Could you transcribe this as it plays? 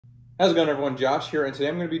How's it going, everyone? Josh here, and today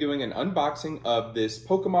I'm going to be doing an unboxing of this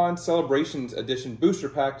Pokemon Celebrations Edition booster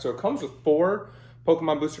pack. So it comes with 4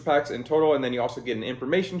 Pokemon booster packs in total, and then you also get an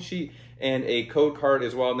information sheet and a code card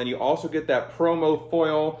as well. And then you also get that promo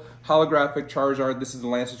foil holographic Charizard. This is the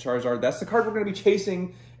Lancer Charizard. That's the card we're going to be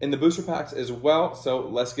chasing in the booster packs as well. So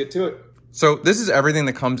let's get to it. So this is everything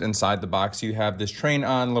that comes inside the box. You have this Train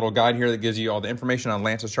On little guide here that gives you all the information on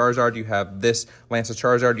Lancer Charizard. You have this Lancer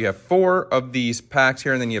Charizard. You have 4 of these packs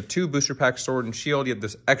here, and then you have 2 booster packs, Sword and Shield. You have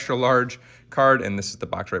this extra large card, and this is the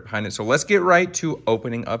box right behind it. So let's get right to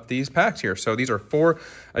opening up these packs here. So these are 4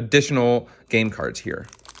 additional game cards here.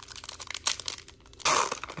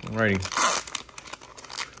 Alrighty.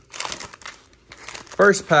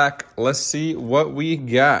 First pack, let's see what we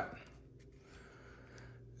got.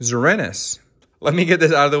 Xeranis. Let me get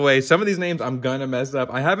this out of the way. Some of these names I'm gonna mess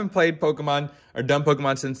up. I haven't played Pokemon or done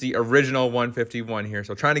Pokemon since the original 151 here,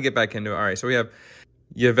 so trying to get back into it. All right, so we have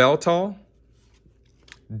Yveltal,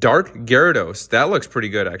 Dark Gyarados. That looks pretty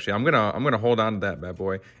good, actually. I'm gonna hold on to that bad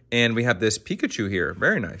boy. And we have this Pikachu here.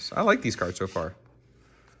 Very nice. I like these cards so far.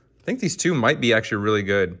 I think these 2 might be actually really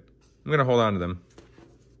good. I'm gonna hold on to them.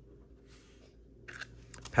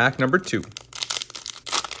 Pack number 2.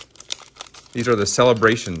 These are the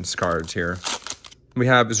Celebrations cards here. We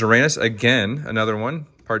have Xeranis again, another one,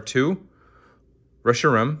 part 2.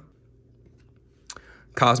 Reshiram,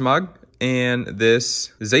 Cosmog, and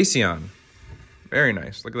this Zacian. Very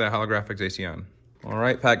nice. Look at that holographic Zacian. All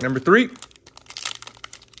right, pack number 3.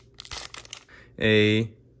 A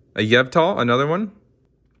Yveltal, another one.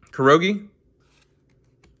 Kurogi,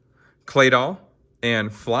 Claydol,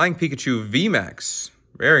 and Flying Pikachu VMAX.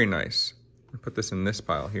 Very nice. I'll put this in this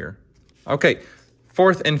pile here. Okay,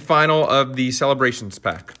 4th and final of the Celebrations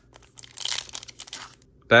pack.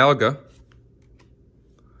 Dialga,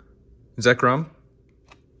 Zekrom,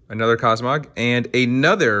 another Cosmog, and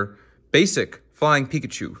another basic Flying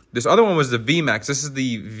Pikachu. This other one was the VMAX. This is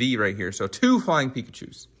the V right here. So 2 Flying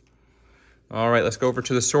Pikachus. All right, let's go over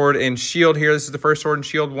to the Sword and Shield here. This is the first Sword and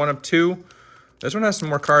Shield, 1 of 2. This one has some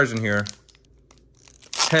more cards in here.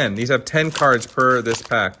 10. These have 10 cards per this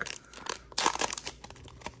pack.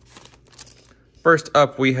 First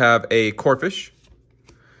up, we have a Corphish,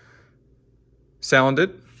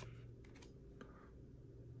 Salandit,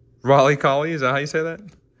 Rollicoli, is that how you say that?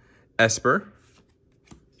 Esper,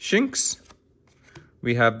 Shinx.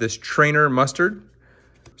 We have this Trainer Mustard,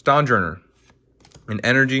 Stonjourner, an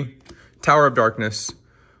Energy, Tower of Darkness,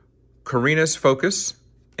 Karina's Focus,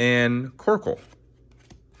 and Corkle.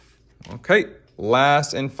 Okay,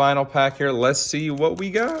 last and final pack here. Let's see what we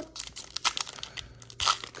got.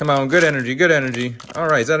 Come on, good energy, good energy. All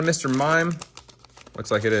right, is that a Mr. Mime? Looks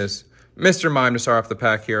like it is. Mr. Mime to start off the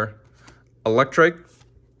pack here. Electrike,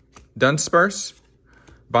 Dunsparce,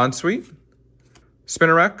 Bonsweet,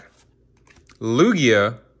 Spinarak,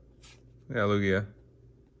 Lugia. Yeah, Lugia.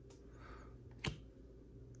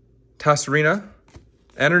 Tasserina,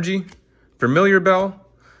 Energy, Familiar Bell,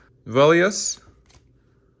 Velius,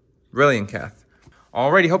 Reliancath.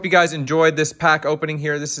 Alrighty, hope you guys enjoyed this pack opening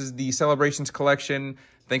here. This is the Celebrations collection.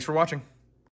 Thanks for watching.